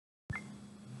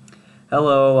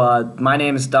Hello, my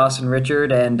name is Dawson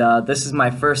Richard, and this is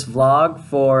my first vlog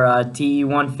for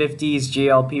TE150's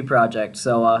GLP project.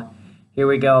 So here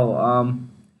we go.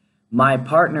 My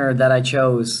partner that I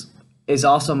chose is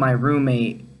also my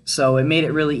roommate, so it made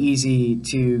it really easy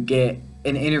to get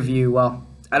an interview. Well,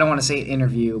 I don't want to say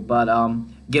interview, but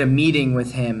get a meeting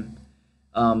with him.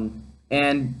 And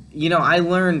I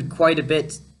learned quite a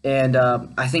bit, and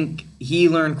I think he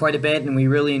learned quite a bit, and we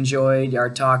really enjoyed our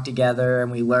talk together,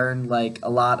 and we learned like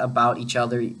a lot about each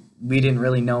other. We didn't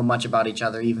really know much about each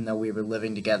other, even though we were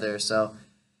living together. So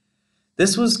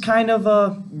this was kind of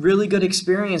a really good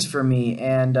experience for me,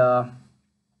 and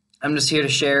I'm just here to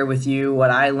share with you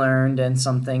what I learned and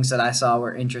some things that I saw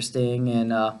were interesting.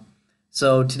 And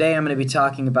so today I'm going to be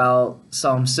talking about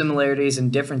some similarities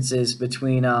and differences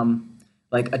between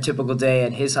like a typical day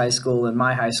at his high school and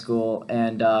my high school,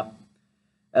 and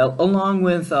along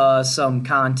with some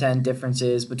content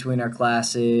differences between our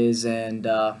classes and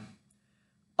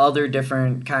other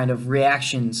different kind of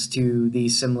reactions to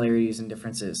these similarities and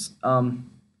differences.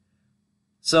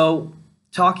 So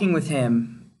talking with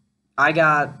him, I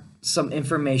got some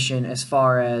information as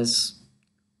far as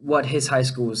what his high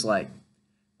school was like.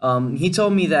 He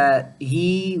told me that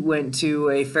he went to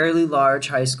a fairly large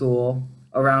high school,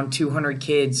 around 200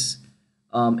 kids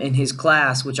in his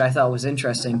class, which I thought was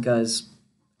interesting because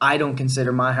I don't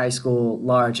consider my high school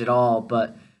large at all,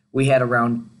 but we had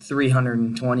around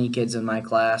 320 kids in my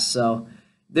class. So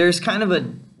there's kind of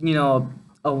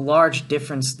a large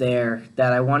difference there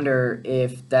that I wonder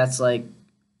if that's like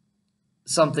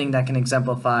something that can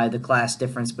exemplify the class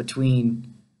difference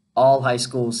between all high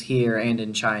schools here and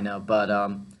in China. But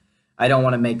I don't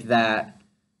want to make that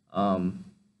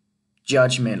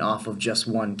judgment off of just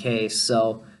one case.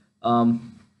 So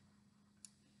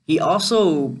he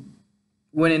also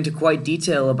went into quite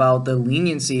detail about the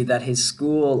leniency that his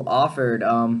school offered.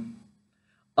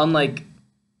 Unlike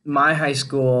my high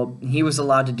school, he was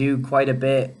allowed to do quite a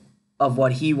bit of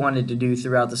what he wanted to do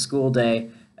throughout the school day,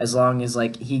 as long as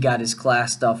like he got his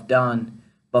class stuff done.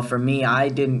 But for me, I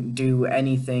didn't do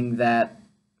anything that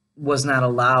was not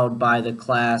allowed by the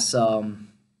class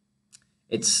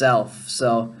itself.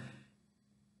 So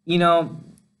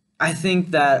I think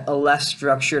that a less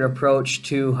structured approach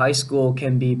to high school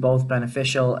can be both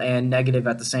beneficial and negative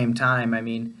at the same time. I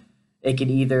mean, it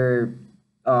could either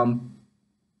um,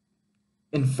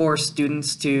 enforce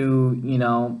students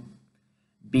to,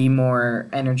 be more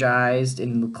energized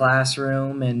in the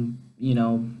classroom and,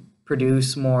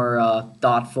 produce more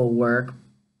thoughtful work,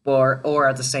 or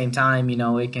at the same time,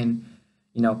 it can,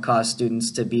 cause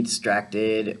students to be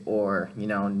distracted or,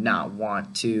 not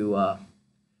want to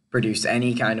produce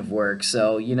any kind of work.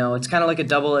 So, it's kind of like a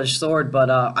double-edged sword, but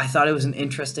I thought it was an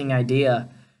interesting idea.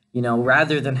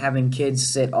 Rather than having kids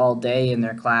sit all day in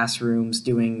their classrooms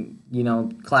doing,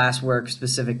 classwork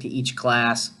specific to each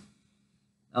class,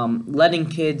 letting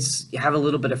kids have a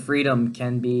little bit of freedom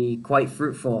can be quite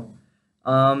fruitful.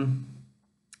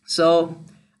 So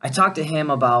I talked to him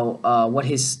about what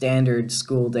his standard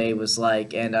school day was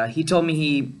like, and he told me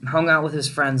he hung out with his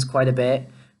friends quite a bit,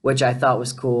 which I thought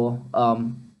was cool.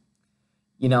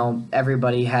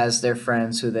 Everybody has their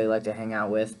friends who they like to hang out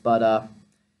with, but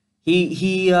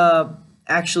he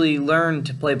actually learned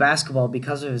to play basketball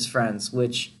because of his friends,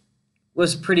 which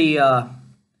was pretty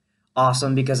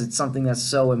awesome because it's something that's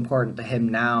so important to him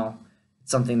now.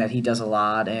 It's something that he does a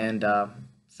lot and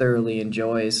thoroughly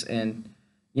enjoys. And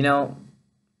you know,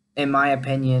 in my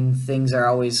opinion, things are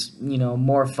always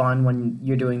more fun when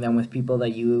you're doing them with people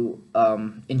that you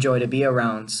enjoy to be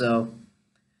around. So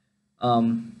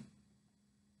um,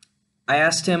 I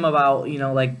asked him about,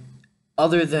 like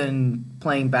other than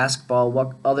playing basketball,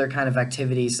 what other kind of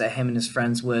activities that him and his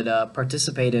friends would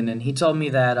participate in. And he told me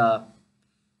that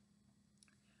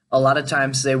a lot of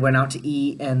times they went out to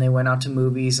eat and they went out to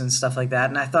movies and stuff like that.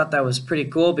 And I thought that was pretty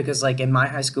cool because, like, in my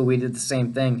high school, we did the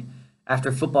same thing.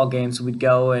 After football games, we'd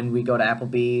go to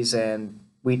Applebee's and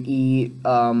we'd eat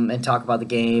and talk about the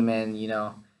game and,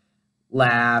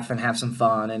 laugh and have some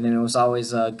fun. And then it was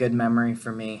always a good memory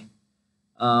for me.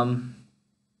 Um,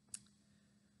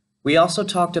 We also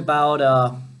talked about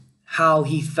how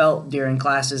he felt during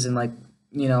classes and like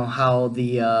how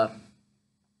the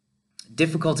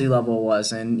difficulty level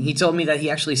was, and he told me that he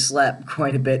actually slept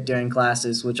quite a bit during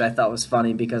classes, which I thought was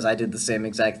funny because I did the same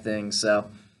exact thing. So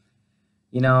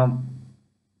you know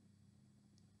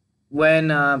when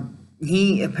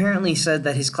he apparently said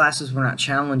that his classes were not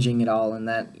challenging at all and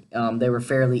that they were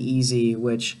fairly easy,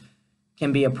 which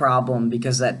can be a problem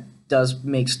because that does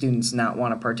make students not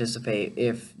want to participate.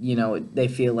 If they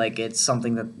feel like it's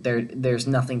something that there's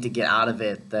nothing to get out of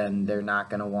it, then they're not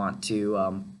going to want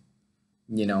to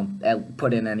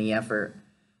put in any effort.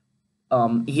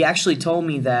 He actually told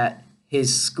me that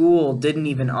his school didn't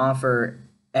even offer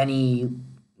any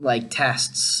like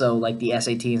tests, so like the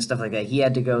SAT and stuff like that. He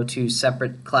had to go to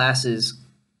separate classes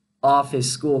off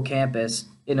his school campus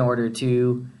in order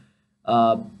to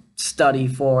uh, study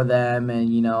for them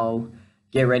and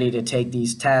get ready to take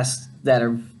these tests that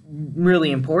are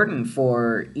really important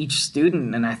for each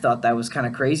student. And I thought that was kind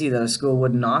of crazy that a school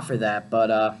wouldn't offer that,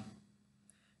 but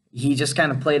he just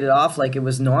kind of played it off like it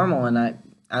was normal. And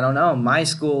I don't know, my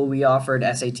school, we offered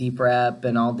SAT prep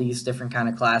and all these different kind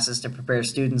of classes to prepare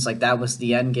students, like that was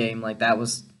the end game, like that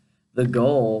was the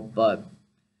goal. But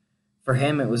for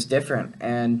him it was different,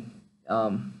 and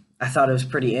I thought it was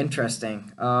pretty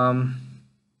interesting.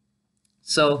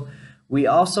 So we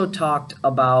also talked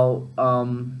about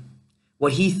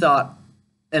what he thought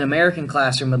an American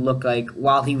classroom would look like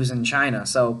while he was in China.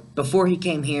 So before he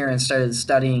came here and started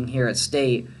studying here at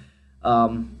State,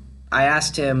 um, I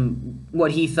asked him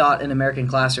what he thought an American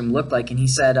classroom looked like, and he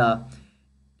said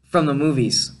from the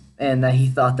movies, and that he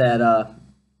thought that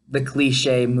the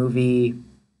cliche movie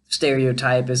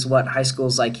stereotype is what high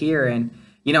school's like here. And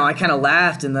I kind of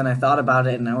laughed, and then I thought about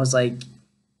it, and I was like,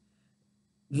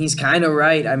 he's kind of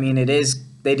right. I mean, it is.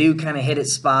 They do kind of hit it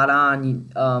spot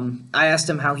on. I asked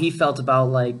him how he felt about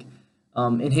like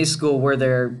in his school were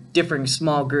there different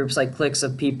small groups like cliques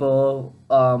of people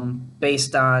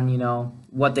based on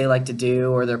what they like to do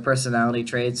or their personality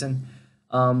traits, and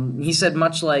he said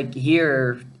much like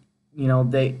here,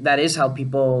 they that is how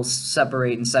people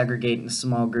separate and segregate into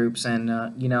small groups, and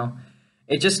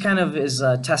it just kind of is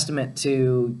a testament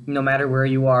to no matter where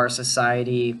you are,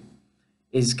 society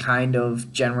is kind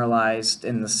of generalized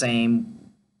in the same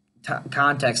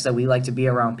context that we like to be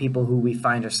around people who we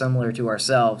find are similar to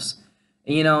ourselves.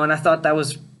 And I thought that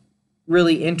was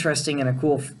really interesting and a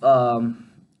cool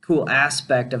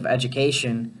aspect of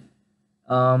education.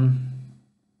 Um,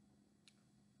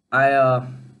 I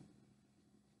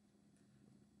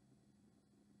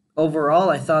Overall,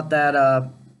 I thought that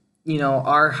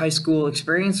our high school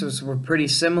experiences were pretty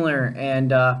similar,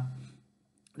 and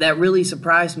that really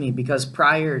surprised me because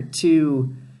prior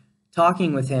to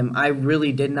talking with him, I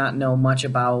really did not know much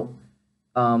about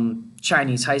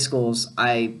Chinese high schools.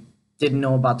 I didn't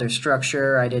know about their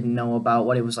structure. I didn't know about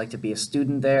what it was like to be a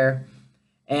student there.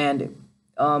 And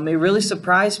it really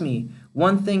surprised me.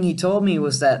 One thing he told me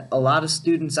was that a lot of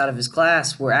students out of his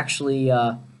class were actually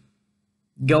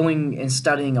going and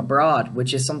studying abroad,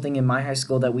 which is something in my high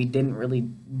school that we didn't really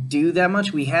do that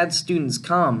much. We had students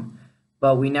come,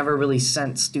 but we never really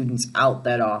sent students out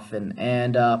that often.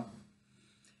 And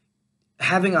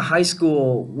having a high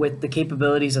school with the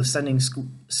capabilities of sending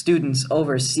students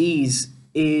overseas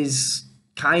is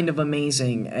kind of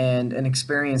amazing and an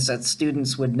experience that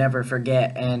students would never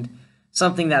forget, and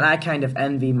something that I kind of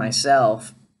envy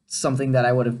myself, something that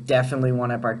I would have definitely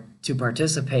wanted to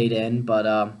participate in.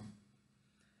 But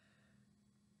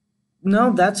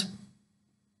no, that's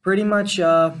pretty much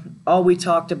all we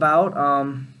talked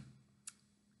about.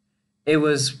 It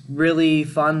was really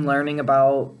fun learning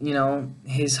about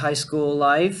his high school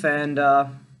life, and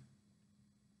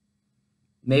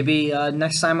maybe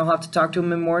next time I'll have to talk to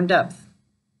him in more in depth.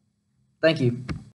 Thank you.